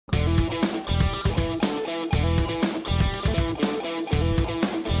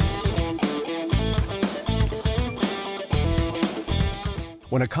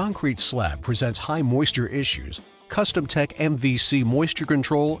When a concrete slab presents high moisture issues, CustomTech MVC moisture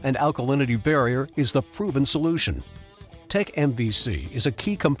control and alkalinity barrier is the proven solution. TechMVC is a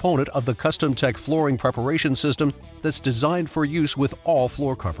key component of the CustomTech flooring preparation system that's designed for use with all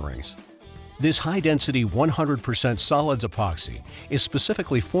floor coverings. This high-density 100% solids epoxy is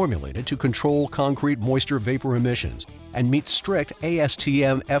specifically formulated to control concrete moisture vapor emissions and meet strict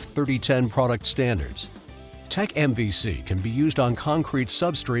ASTM F3010 product standards. TechMVC can be used on concrete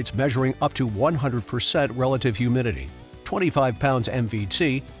substrates measuring up to 100% relative humidity, 25 pounds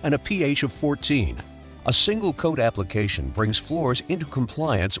MVT, and a pH of 14. A single coat application brings floors into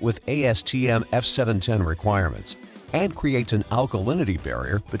compliance with ASTM F710 requirements and creates an alkalinity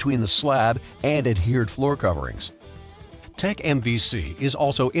barrier between the slab and adhered floor coverings. TechMVC is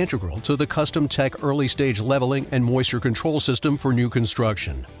also integral to the CustomTech early-stage leveling and moisture control system for new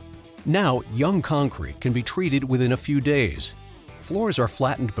construction. Now, young concrete can be treated within a few days. Floors are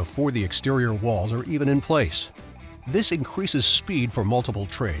flattened before the exterior walls are even in place. This increases speed for multiple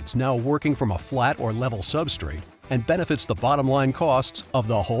trades now working from a flat or level substrate and benefits the bottom line costs of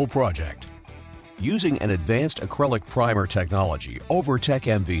the whole project. Using an advanced acrylic primer technology over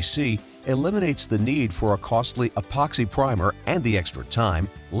TechMVC eliminates the need for a costly epoxy primer and the extra time,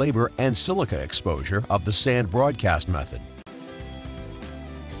 labor, and silica exposure of the sand broadcast method.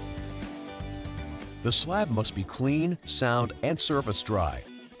 The slab must be clean, sound, and surface dry,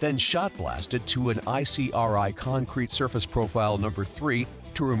 then shot blasted to an ICRI concrete surface profile number 3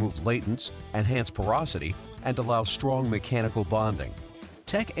 to remove latents, enhance porosity, and allow strong mechanical bonding.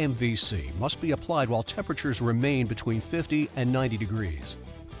 TechMVC must be applied while temperatures remain between 50 and 90 degrees.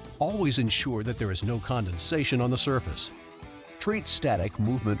 Always ensure that there is no condensation on the surface. Treat static,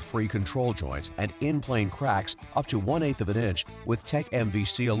 movement-free control joints and in-plane cracks up to 1/8 of an inch with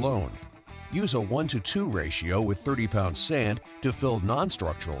TechMVC alone. Use a 1:2 ratio with 30-pound sand to fill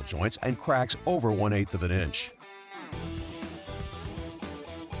non-structural joints and cracks over 1/8 of an inch.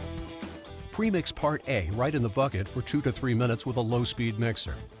 Premix Part A right in the bucket for 2 to 3 minutes with a low-speed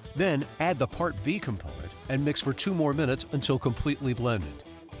mixer. Then add the Part B component and mix for 2 more minutes until completely blended.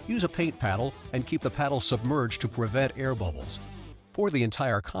 Use a paint paddle and keep the paddle submerged to prevent air bubbles. Pour the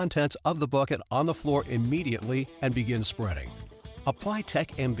entire contents of the bucket on the floor immediately and begin spreading. Apply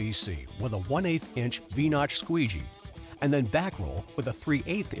TechMVC with a 1/8 inch V-notch squeegee, and then backroll with a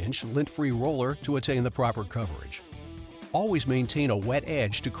 3/8 inch lint-free roller to attain the proper coverage. Always maintain a wet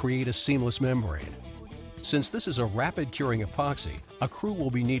edge to create a seamless membrane. Since this is a rapid curing epoxy, a crew will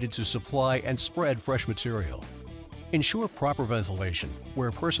be needed to supply and spread fresh material. Ensure proper ventilation,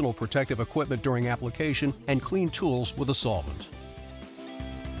 wear personal protective equipment during application, and clean tools with a solvent.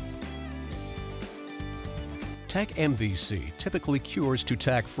 TechMVC typically cures to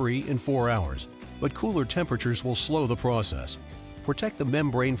tack-free in 4 hours, but cooler temperatures will slow the process. Protect the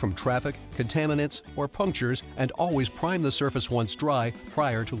membrane from traffic, contaminants, or punctures, and always prime the surface once dry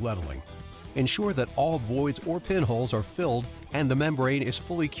prior to leveling. Ensure that all voids or pinholes are filled and the membrane is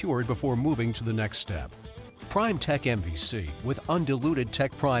fully cured before moving to the next step. Prime TechMVC with undiluted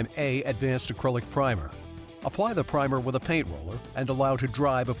Tech Prime A Advanced Acrylic Primer. Apply the primer with a paint roller and allow to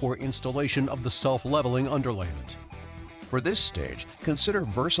dry before installation of the self-leveling underlayment. For this stage, consider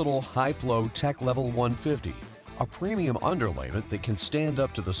versatile high-flow Tech Level 150, a premium underlayment that can stand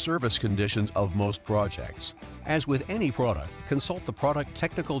up to the service conditions of most projects. As with any product, consult the product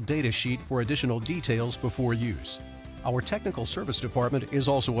technical data sheet for additional details before use. Our technical service department is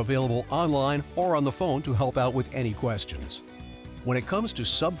also available online or on the phone to help out with any questions. When it comes to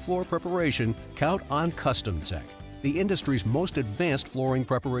subfloor preparation, count on CustomTech, the industry's most advanced flooring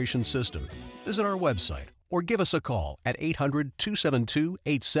preparation system. Visit our website or give us a call at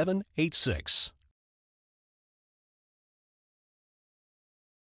 800-272-8786.